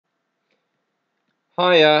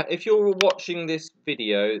Hiya, if you're watching this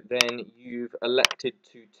video, then you've elected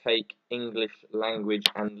to take English language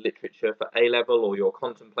and literature for A-level, or you're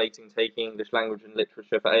contemplating taking English language and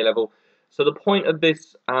literature for A-level. So the point of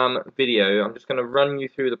this video, I'm just going to run you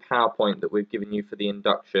through the PowerPoint that we've given you for the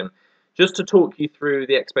induction, just to talk you through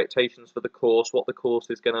the expectations for the course, what the course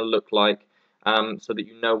is going to look like, so that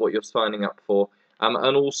you know what you're signing up for.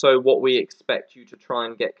 And also what we expect you to try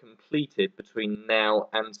and get completed between now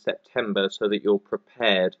and September so that you're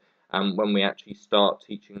prepared when we actually start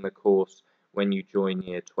teaching the course when you join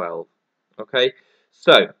Year 12. Okay,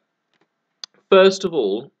 so first of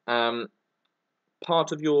all,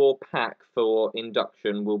 part of your pack for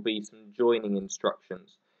induction will be some joining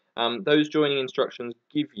instructions. Those joining instructions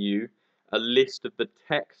give you a list of the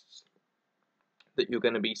texts that you're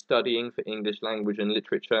going to be studying for English language and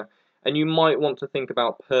literature, and you might want to think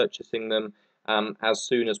about purchasing them as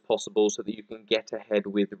soon as possible so that you can get ahead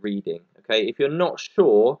with reading. Okay, if you're not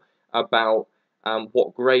sure about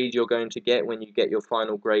what grade you're going to get when you get your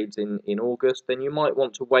final grades in August, then you might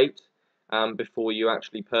want to wait before you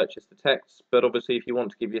actually purchase the texts. But obviously, if you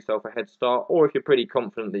want to give yourself a head start, or if you're pretty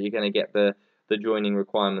confident that you're going to get the joining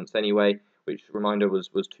requirements anyway, which reminder was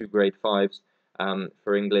 2 grade 5s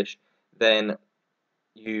for English, then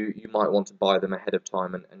you might want to buy them ahead of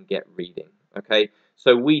time and get reading. Okay,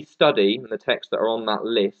 so we study the texts that are on that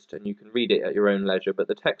list, and you can read it at your own leisure, but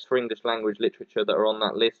the texts for English language literature that are on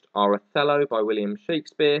that list are Othello by William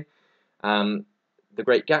Shakespeare, The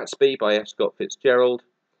Great Gatsby by F. Scott Fitzgerald,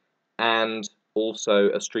 and also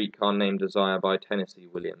A Streetcar Named Desire by Tennessee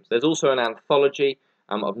Williams. There's also an anthology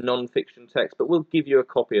of non-fiction texts, but we'll give you a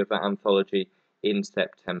copy of that anthology in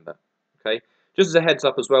September. Okay. Just as a heads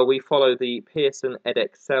up as well, we follow the Pearson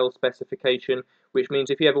edXL specification, which means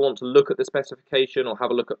if you ever want to look at the specification or have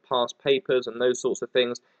a look at past papers and those sorts of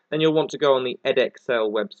things, then you'll want to go on the edXL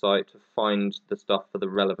website to find the stuff for the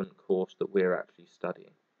relevant course that we're actually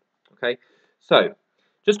studying. Okay, so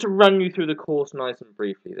just to run you through the course nice and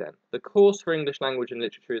briefly then. The course for English language and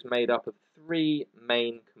literature is made up of 3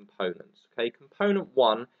 main components. Okay, component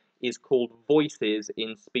 1 is called Voices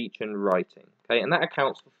in Speech and Writing, okay, and that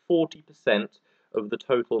accounts for 40% of the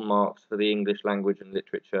total marks for the English language and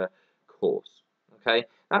literature course. Okay,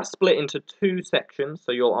 that's split into 2 sections,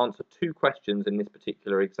 so you'll answer 2 questions in this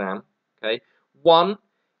particular exam. Okay, one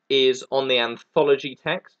is on the anthology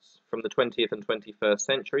texts from the 20th and 21st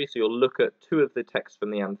century, so you'll look at 2 of the texts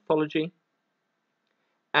from the anthology,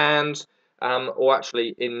 and or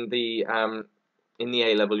actually in the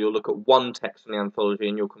A-level, you'll look at 1 text from the anthology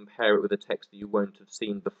and you'll compare it with a text that you won't have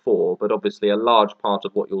seen before, but obviously a large part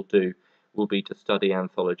of what you'll do will be to study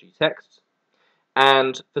anthology texts.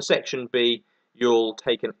 And for section B, you'll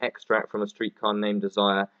take an extract from A Streetcar Named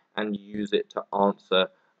Desire and use it to answer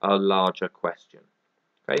a larger question.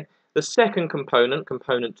 Okay. The second component,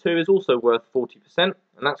 component 2, is also worth 40%, and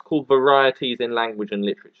that's called Varieties in Language and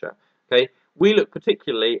Literature. Okay. We look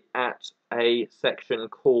particularly at a section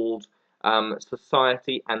called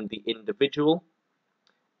Society and the Individual,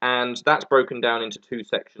 and that's broken down into 2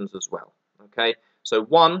 sections as well. Okay, so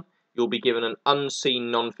 1, you'll be given an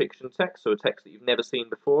unseen non-fiction text, so a text that you've never seen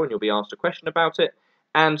before, and you'll be asked a question about it,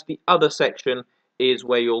 and the other section is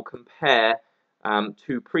where you'll compare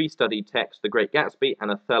 2 pre-studied texts, The Great Gatsby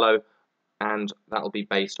and Othello, and that'll be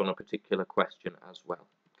based on a particular question as well.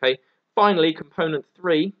 Okay. Finally, component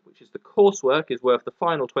 3, which is the coursework, is worth the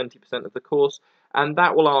final 20% of the course, and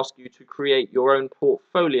that will ask you to create your own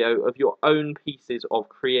portfolio of your own pieces of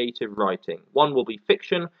creative writing. 1 will be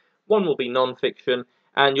fiction, 1 will be non-fiction,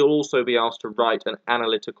 and you'll also be asked to write an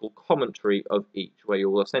analytical commentary of each, where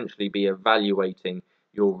you'll essentially be evaluating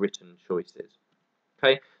your written choices.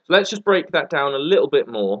 Okay, so let's just break that down a little bit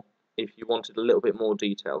more if you wanted a little bit more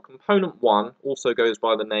detail. Component 1 also goes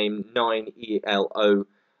by the name 9ELO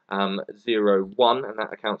 01, and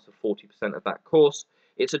that accounts for 40% of that course.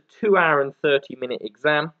 It's a 2-hour and 30-minute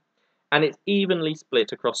exam, and it's evenly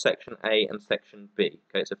split across section A and section B.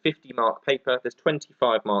 Okay, it's a 50-mark paper. There's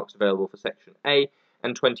 25 marks available for section A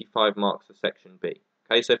and 25 marks for section B.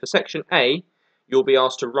 Okay, so for section A, you'll be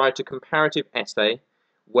asked to write a comparative essay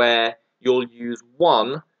where you'll use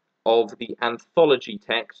 1 of the anthology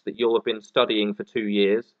texts that you'll have been studying for 2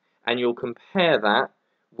 years, and you'll compare that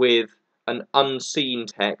with an unseen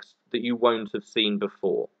text that you won't have seen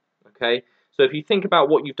before. Okay, so if you think about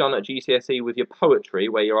what you've done at GCSE with your poetry,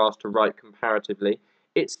 where you're asked to write comparatively,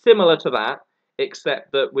 it's similar to that,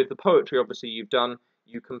 except that with the poetry, obviously,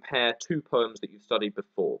 you compare 2 poems that you've studied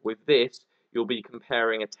before. With this, you'll be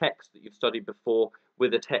comparing a text that you've studied before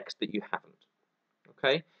with a text that you haven't.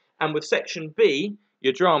 Okay, and with section B,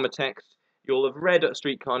 your drama text, you'll have read A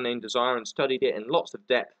Streetcar Named Desire and studied it in lots of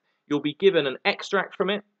depth. you'll be given an extract from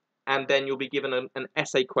it, and then you'll be given an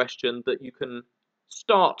essay question that you can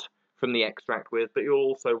start from the extract with, but you'll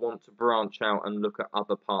also want to branch out and look at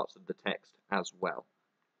other parts of the text as well.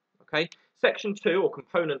 Okay, section 2 or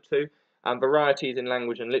component 2, varieties in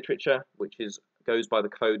language and literature, which goes by the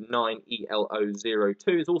code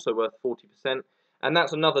 9ELO02, is also worth 40%, and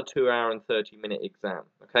that's another 2-hour and 30-minute exam.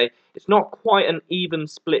 Okay, it's not quite an even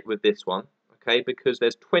split with this one, okay, because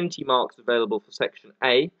there's 20 marks available for section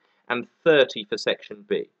A and 30 for section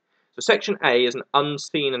B. So section A is an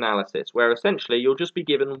unseen analysis, where essentially you'll just be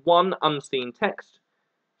given one unseen text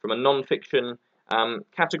from a non-fiction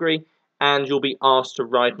category, and you'll be asked to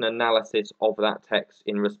write an analysis of that text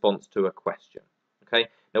in response to a question. Okay.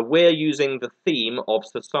 Now we're using the theme of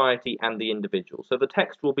society and the individual, so the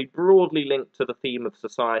text will be broadly linked to the theme of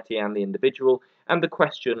society and the individual, and the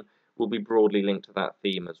question will be broadly linked to that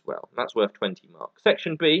theme as well. That's worth 20 marks.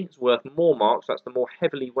 Section B is worth more marks. That's the more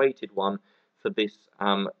heavily weighted one for this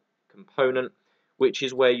component, which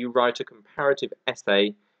is where you write a comparative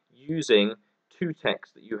essay using two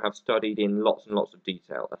texts that you have studied in lots and lots of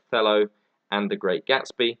detail, Othello and The Great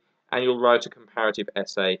Gatsby, and you'll write a comparative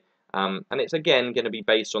essay, and it's again going to be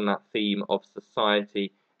based on that theme of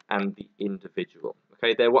society and the individual.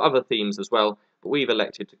 Okay, there were other themes as well, but we've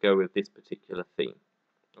elected to go with this particular theme.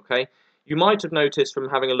 Okay, you might have noticed from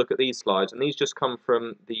having a look at these slides, and these just come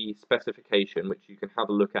from the specification, which you can have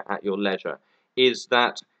a look at your leisure, is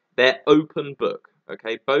that they're open book.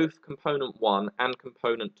 Okay, both component 1 and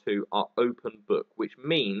component 2 are open book, which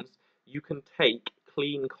means you can take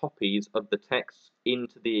clean copies of the texts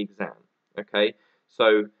into the exam. Okay,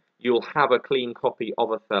 so you'll have a clean copy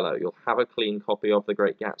of Othello, you'll have a clean copy of The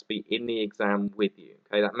Great Gatsby in the exam with you.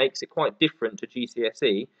 Okay, that makes it quite different to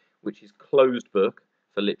GCSE, which is closed book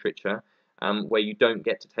for literature, where you don't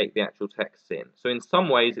get to take the actual texts in. So in some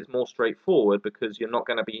ways it's more straightforward because you're not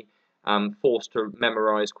going to be forced to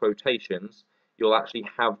memorize quotations. You'll actually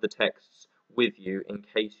have the texts with you in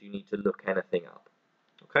case you need to look anything up.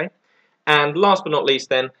 Okay, and last but not least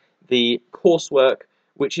then, the coursework,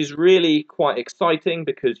 which is really quite exciting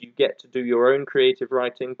because you get to do your own creative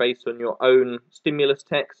writing based on your own stimulus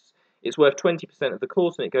texts. It's worth 20% of the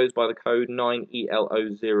course, and it goes by the code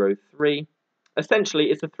 9ELO03. Essentially,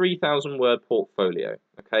 it's a 3,000 word portfolio,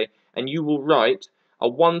 okay, and you will write a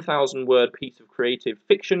 1,000 word piece of creative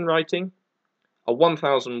fiction writing, a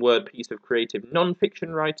 1,000 word piece of creative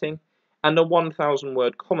non-fiction writing, and a 1,000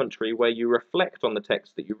 word commentary where you reflect on the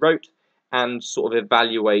text that you wrote and sort of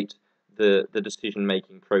evaluate the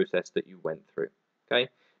decision-making process that you went through. Okay,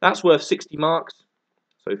 that's worth 60 marks,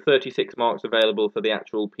 so 36 marks available for the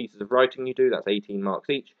actual pieces of writing you do, that's 18 marks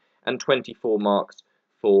each, and 24 marks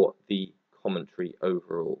for the commentary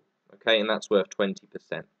overall. Okay, and that's worth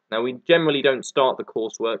 20%. Now, we generally don't start the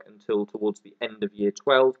coursework until towards the end of year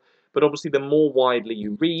 12, but obviously the more widely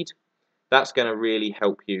you read, that's going to really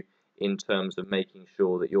help you in terms of making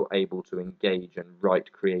sure that you're able to engage and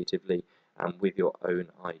write creatively with your own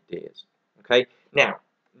ideas. Okay, now,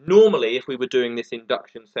 normally if we were doing this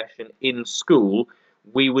induction session in school,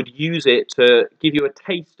 we would use it to give you a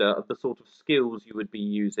taster of the sort of skills you would be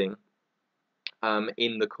using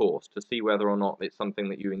in the course to see whether or not it's something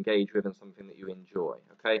that you engage with and something that you enjoy.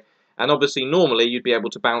 Okay, and obviously normally you'd be able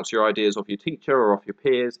to bounce your ideas off your teacher or off your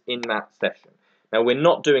peers in that session. Now we're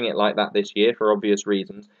not doing it like that this year for obvious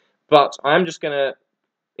reasons, but I'm just going to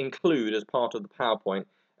include as part of the PowerPoint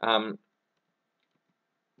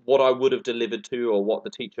what I would have delivered to, or what the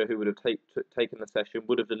teacher who would have taken the session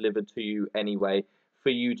would have delivered to you anyway for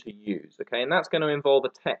you to use. Okay, and that's going to involve a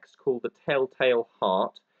text called The Telltale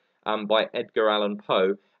Heart by Edgar Allan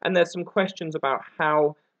Poe, and there's some questions about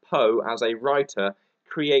how Poe, as a writer,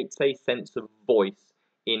 creates a sense of voice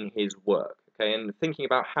in his work. Okay, and thinking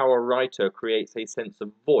about how a writer creates a sense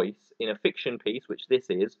of voice in a fiction piece, which this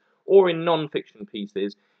is, or in non-fiction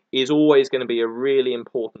pieces, is always going to be a really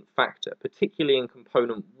important factor, particularly in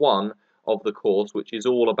component 1 of the course, which is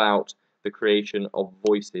all about the creation of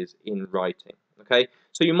voices in writing. Okay,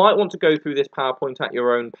 so you might want to go through this PowerPoint at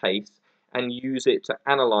your own pace and use it to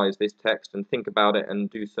analyze this text and think about it and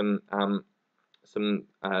do some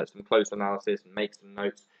close analysis and make some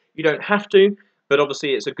notes. You don't have to, but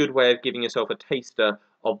obviously it's a good way of giving yourself a taster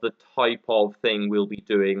of the type of thing we'll be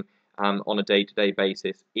doing on a day-to-day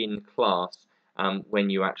basis in class when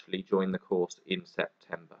you actually join the course in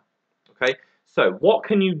September. Okay, so what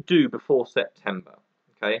can you do before September?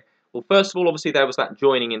 Okay, well, first of all, obviously there was that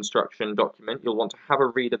joining instruction document. You'll want to have a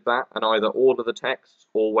read of that and either order the texts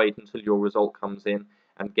or wait until your result comes in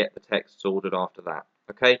and get the texts ordered after that.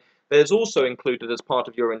 Okay, there's also included as part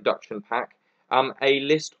of your induction pack a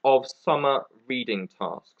list of summer reading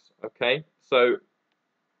tasks. Okay, so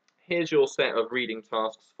here's your set of reading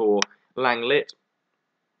tasks for Lang Lit,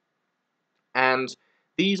 and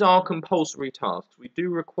these are compulsory tasks. We do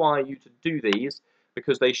require you to do these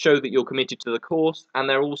because they show that you're committed to the course, and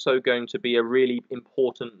they're also going to be a really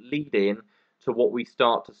important lead-in to what we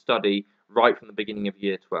start to study right from the beginning of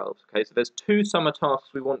Year 12. Okay, so there's 2 summer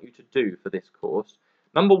tasks we want you to do for this course.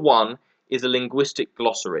 Number 1 is a linguistic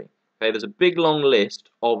glossary. Okay, there's a big long list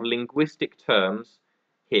of linguistic terms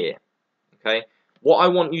here. Okay, what I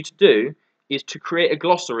want you to do is to create a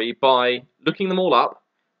glossary by looking them all up,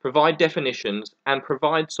 provide definitions, and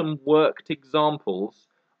provide some worked examples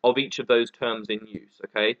of each of those terms in use.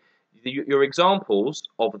 Okay, your examples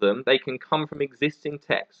of them, they can come from existing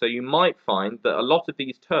text, so you might find that a lot of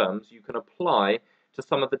these terms you can apply to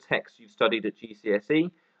some of the texts you've studied at GCSE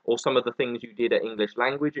or some of the things you did at English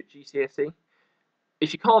language at GCSE.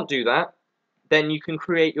 If you can't do that, then you can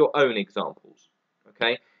create your own examples.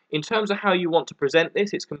 Okay, in terms of how you want to present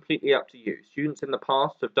this, it's completely up to you. Students in the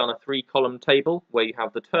past have done a 3-column table where you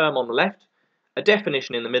have the term on the left, a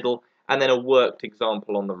definition in the middle, and then a worked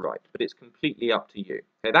example on the right, but it's completely up to you.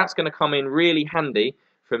 Okay, that's going to come in really handy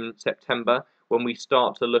from September when we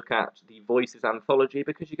start to look at the Voices anthology,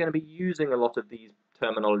 because you're going to be using a lot of these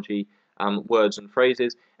terminology words and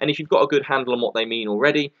phrases, and if you've got a good handle on what they mean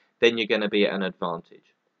already, then you're going to be at an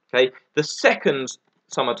advantage. Okay, the second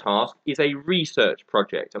summer task is a research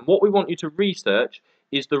project, and what we want you to research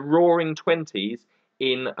is the Roaring Twenties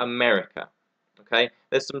in America. Okay,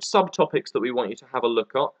 there's some subtopics that we want you to have a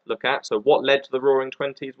look at. So what led to the Roaring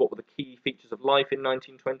Twenties? What were the key features of life in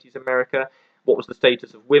 1920s America? What was the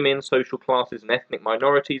status of women, social classes, and ethnic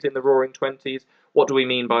minorities in the Roaring Twenties? What do we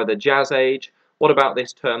mean by the Jazz Age? What about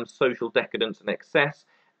this term social decadence and excess?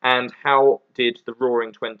 And how did the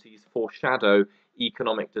Roaring Twenties foreshadow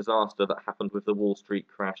economic disaster that happened with the Wall Street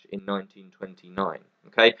crash in 1929?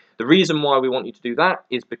 Okay, the reason why we want you to do that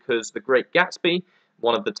is because The Great Gatsby,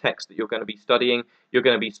 one of the texts that you're going to be studying, you're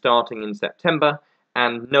going to be starting in September,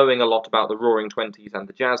 and knowing a lot about the Roaring Twenties and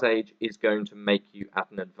the Jazz Age is going to make you at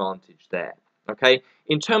an advantage there. Okay,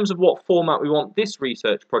 in terms of what format we want this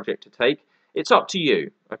research project to take, it's up to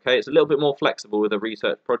you. Okay, it's a little bit more flexible with a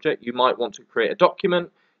research project. You might want to create a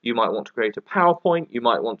document, you might want to create a PowerPoint, you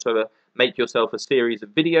might want to make yourself a series of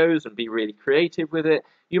videos and be really creative with it.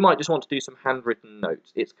 You might just want to do some handwritten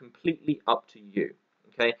notes. It's completely up to you.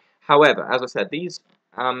 Okay. However, as I said, these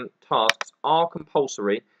tasks are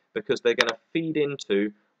compulsory because they're going to feed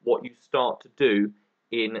into what you start to do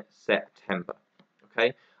in September.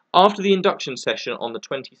 Okay. After the induction session on the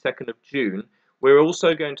 22nd of June, we're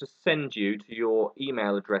also going to send you to your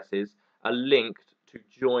email addresses a link to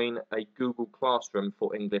join a Google Classroom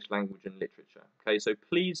for English language and literature. Okay, so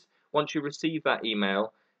please, once you receive that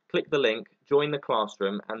email, click the link, join the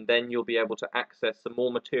classroom, and then you'll be able to access some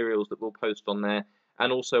more materials that we'll post on there.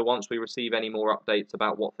 And also, once we receive any more updates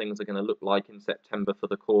about what things are going to look like in September for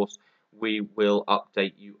the course, we will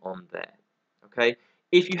update you on there. Okay,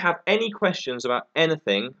 if you have any questions about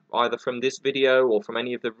anything, either from this video or from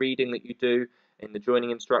any of the reading that you do in the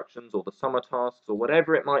joining instructions or the summer tasks or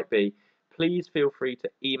whatever it might be, please feel free to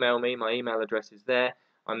email me. My email address is there.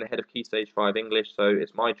 I'm the head of Key Stage 5 English, so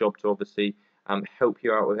it's my job to obviously help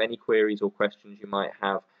you out with any queries or questions you might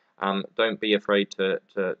have. Don't be afraid to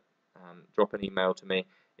drop an email to me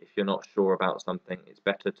if you're not sure about something. It's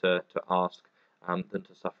better to ask than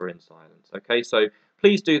to suffer in silence. Okay, so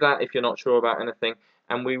please do that if you're not sure about anything,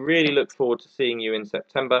 and we really look forward to seeing you in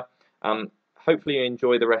September. Hopefully you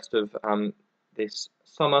enjoy the rest of this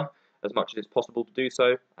summer as much as it's possible to do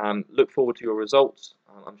so. Look forward to your results.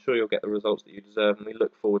 I'm sure you'll get the results that you deserve, and we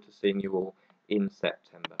look forward to seeing you all in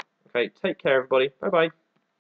September. Okay, take care everybody. Bye bye.